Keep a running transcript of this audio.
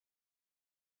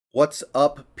What's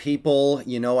up, people?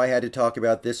 You know, I had to talk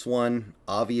about this one.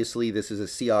 Obviously, this is a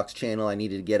Seahawks channel. I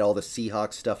needed to get all the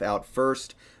Seahawks stuff out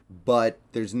first, but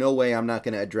there's no way I'm not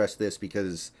going to address this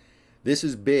because this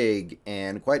is big,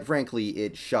 and quite frankly,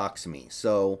 it shocks me.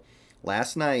 So,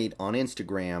 last night on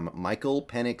Instagram, Michael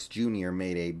Penix Jr.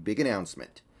 made a big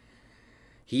announcement.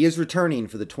 He is returning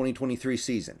for the 2023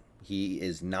 season. He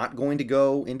is not going to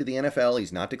go into the NFL.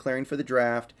 He's not declaring for the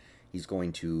draft. He's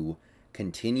going to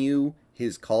continue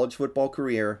his college football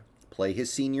career, play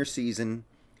his senior season,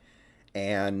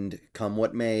 and come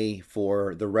what may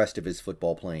for the rest of his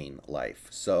football playing life.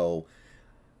 So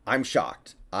I'm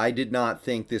shocked. I did not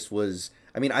think this was.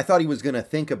 I mean, I thought he was going to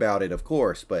think about it, of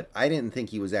course, but I didn't think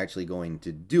he was actually going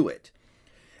to do it.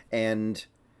 And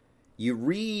you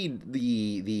read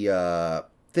the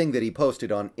thing that he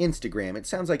posted on Instagram. It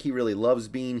sounds like he really loves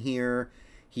being here.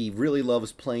 He really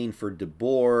loves playing for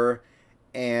DeBoer,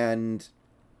 and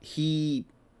he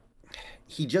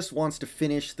he just wants to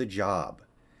finish the job.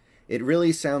 It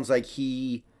really sounds like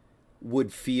he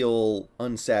would feel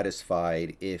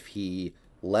unsatisfied if he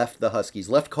left the Huskies,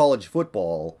 left college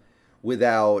football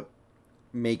without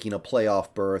making a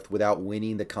playoff berth, without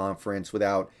winning the conference,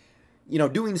 without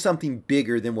doing something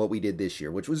bigger than what we did this year,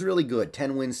 which was really good.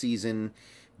 10-win season,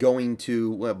 going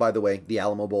to, well, by the way, the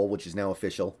Alamo Bowl, which is now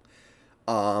official.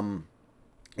 Um,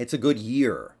 it's a good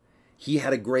year. He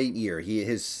had a great year.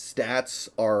 His stats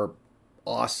are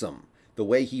awesome. The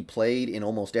way he played in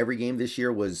almost every game this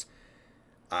year was,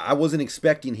 I wasn't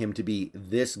expecting him to be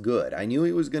this good. I knew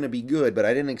he was going to be good, but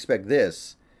I didn't expect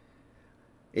this.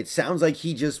 It sounds like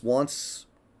he just wants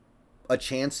a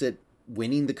chance at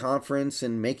winning the conference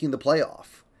and making the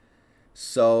playoff.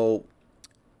 So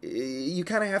you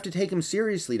kind of have to take him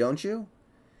seriously, don't you?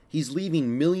 He's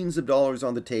leaving millions of dollars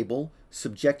on the table,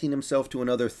 subjecting himself to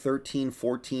another 13,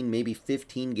 14, maybe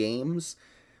 15 games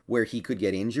where he could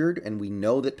get injured. And we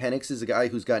know that Penix is a guy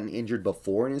who's gotten injured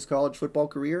before in his college football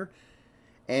career.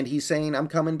 And he's saying, I'm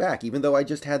coming back, even though I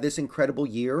just had this incredible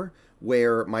year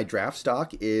where my draft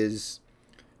stock is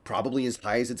probably as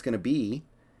high as it's going to be.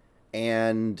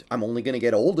 And I'm only going to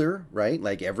get older, right?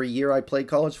 Like every year I play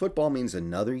college football means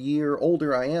another year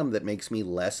older I am. That makes me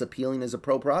less appealing as a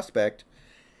pro prospect.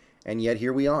 And yet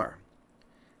here we are.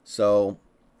 So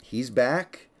he's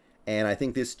back. And I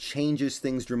think this changes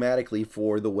things dramatically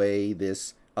for the way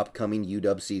this upcoming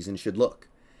UW season should look.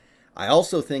 I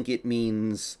also think it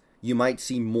means you might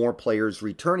see more players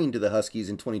returning to the Huskies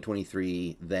in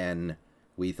 2023 than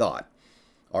we thought.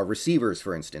 Our receivers,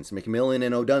 for instance, McMillan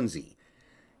and Odunze.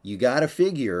 You got to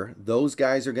figure those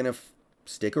guys are going to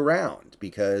stick around,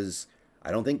 because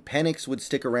I don't think Penix would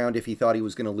stick around if he thought he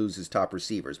was going to lose his top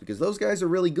receivers, because those guys are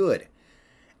really good.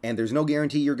 And there's no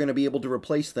guarantee you're going to be able to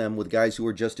replace them with guys who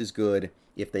are just as good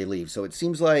if they leave. So it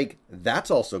seems like that's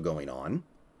also going on.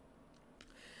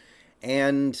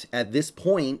 And at this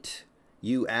point,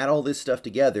 you add all this stuff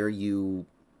together, you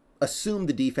assume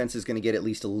the defense is going to get at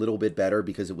least a little bit better,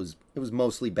 because it was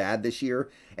mostly bad this year,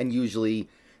 and usually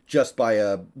just by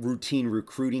a routine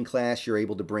recruiting class, you're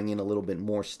able to bring in a little bit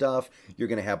more stuff. You're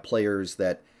going to have players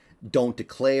that don't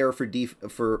declare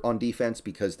for on defense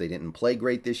because they didn't play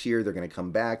great this year. They're going to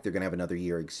come back. They're going to have another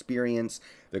year experience.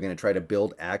 They're going to try to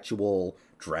build actual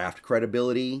draft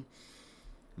credibility.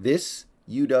 This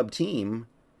UW team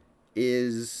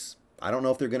is, I don't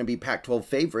know if they're going to be Pac-12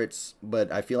 favorites,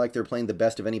 but I feel like they're playing the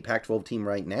best of any Pac-12 team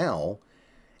right now.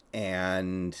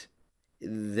 And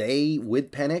they, with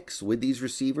Penix, with these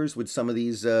receivers, with some of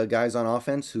these guys on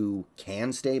offense who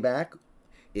can stay back,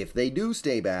 if they do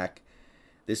stay back,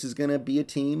 this is going to be a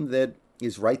team that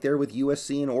is right there with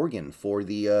USC and Oregon for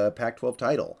the Pac-12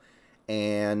 title.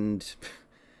 And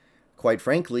quite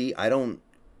frankly, I don't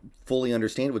fully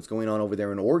understand what's going on over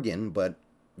there in Oregon, but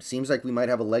it seems like we might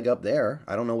have a leg up there.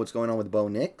 I don't know what's going on with Bo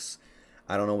Nix.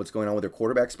 I don't know what's going on with their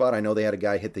quarterback spot. I know they had a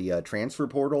guy hit the transfer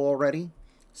portal already.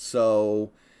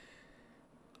 So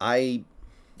I'm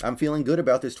feeling good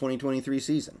about this 2023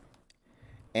 season.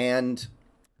 And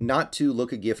not to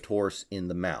look a gift horse in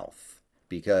the mouth,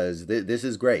 because this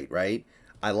is great, right?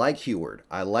 I like Heward.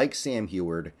 I like Sam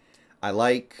Heward. I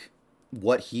like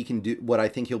what he can do, what I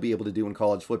think he'll be able to do in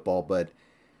college football, but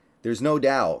there's no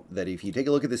doubt that if you take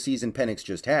a look at the season Penix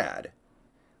just had,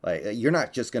 like, you're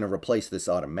not just going to replace this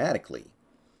automatically.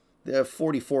 The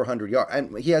 4,400 yards,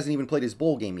 and he hasn't even played his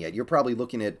bowl game yet. You're probably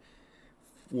looking at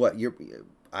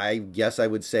I guess I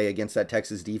would say against that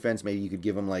Texas defense, maybe you could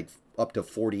give him like up to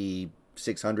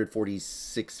 4,600,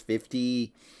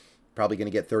 4,650. Probably going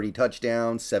to get 30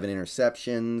 touchdowns, 7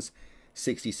 interceptions,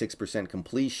 66%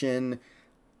 completion,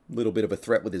 little bit of a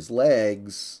threat with his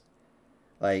legs.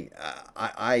 Like,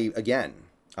 I again,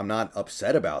 I'm not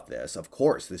upset about this. Of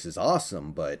course, this is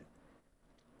awesome, but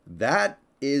that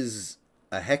is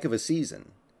a heck of a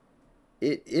season.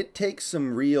 It takes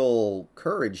some real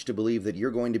courage to believe that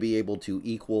you're going to be able to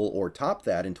equal or top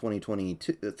that in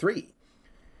 2023.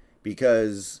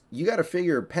 Because you got to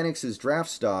figure Penix's draft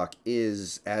stock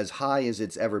is as high as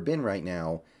it's ever been right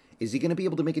now. Is he going to be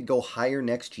able to make it go higher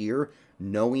next year,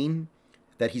 knowing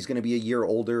that he's going to be a year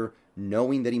older,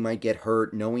 knowing that he might get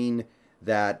hurt, knowing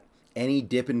that any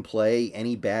dip in play,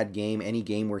 any bad game, any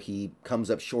game where he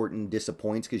comes up short and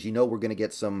disappoints, because you know we're going to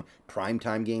get some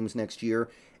primetime games next year,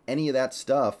 any of that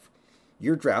stuff,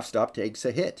 your draft stock takes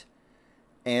a hit.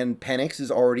 And Penix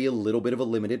is already a little bit of a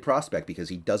limited prospect because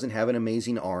he doesn't have an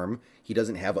amazing arm. He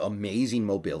doesn't have amazing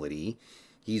mobility.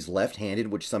 He's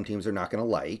left-handed, which some teams are not going to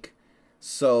like.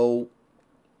 So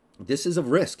this is a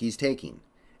risk he's taking.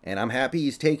 And I'm happy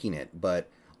he's taking it. But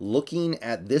looking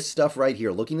at this stuff right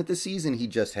here, looking at the season he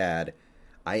just had,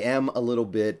 I am a little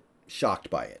bit shocked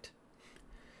by it.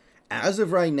 As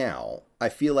of right now, I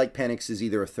feel like Penix is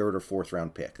either a third or fourth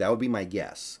round pick. That would be my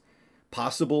guess.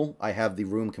 Possible I have the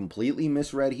room completely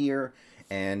misread here,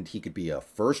 and he could be a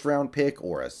first round pick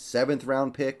or a seventh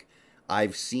round pick.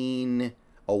 I've seen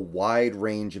a wide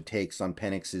range of takes on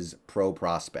Penix's pro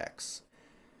prospects,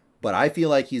 but I feel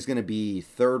like he's going to be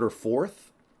third or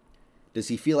fourth. Does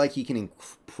he feel like he can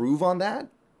improve on that?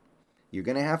 You're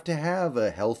going to have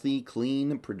a healthy,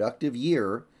 clean, productive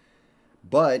year,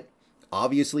 but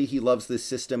obviously he loves this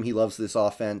system, he loves this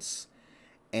offense,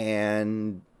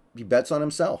 and he bets on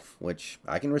himself, which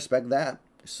I can respect that.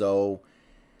 So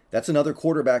that's another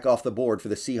quarterback off the board for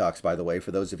the Seahawks, by the way,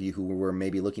 for those of you who were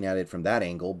maybe looking at it from that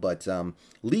angle. But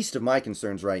least of my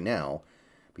concerns right now,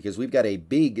 because we've got a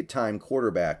big-time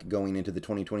quarterback going into the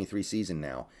 2023 season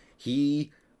now.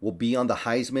 He will be on the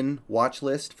Heisman watch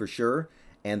list for sure,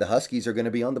 and the Huskies are going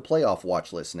to be on the playoff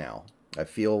watch list now. I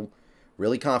feel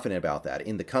really confident about that.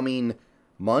 In the coming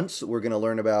months, we're going to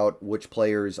learn about which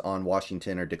players on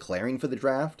Washington are declaring for the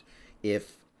draft.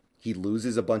 If he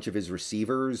loses a bunch of his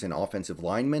receivers and offensive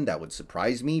linemen, that would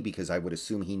surprise me because I would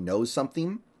assume he knows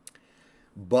something.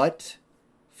 But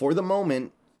for the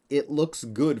moment, it looks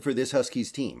good for this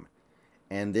Huskies team.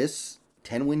 And this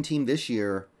 10-win team this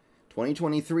year,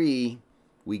 2023,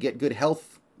 we get good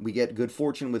health, we get good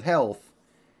fortune with health.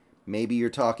 Maybe you're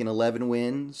talking 11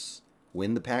 wins,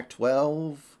 win the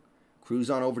Pac-12, cruise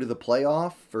on over to the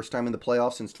playoff. First time in the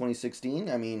playoff since 2016.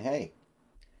 I mean, hey,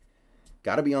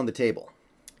 got to be on the table.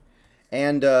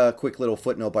 And quick little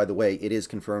footnote, by the way, it is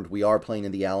confirmed we are playing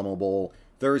in the Alamo Bowl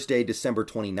Thursday, December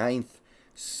 29th.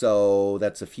 So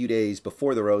that's a few days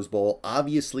before the Rose Bowl.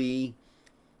 Obviously,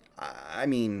 I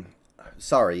mean,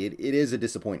 sorry, it is a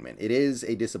disappointment. It is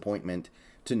a disappointment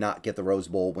to not get the Rose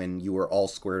Bowl when you were all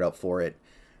squared up for it.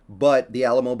 But the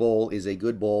Alamo Bowl is a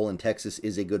good bowl, and Texas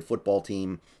is a good football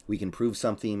team. We can prove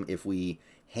something if we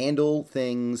handle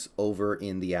things over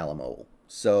in the Alamo.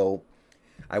 So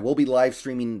I will be live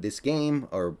streaming this game,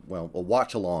 or, well, a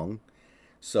watch-along.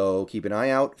 So keep an eye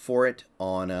out for it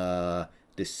on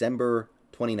December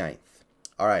 29th.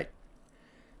 All right.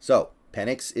 So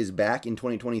Penix is back in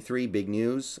 2023. Big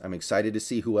news. I'm excited to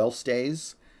see who else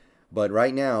stays. But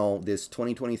right now, this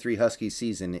 2023 Huskies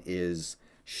season is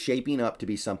shaping up to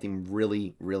be something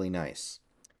really, really nice.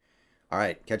 All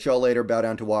right, catch y'all later. Bow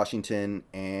down to Washington,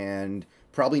 and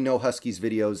probably no Huskies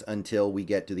videos until we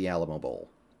get to the Alamo Bowl.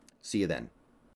 See you then.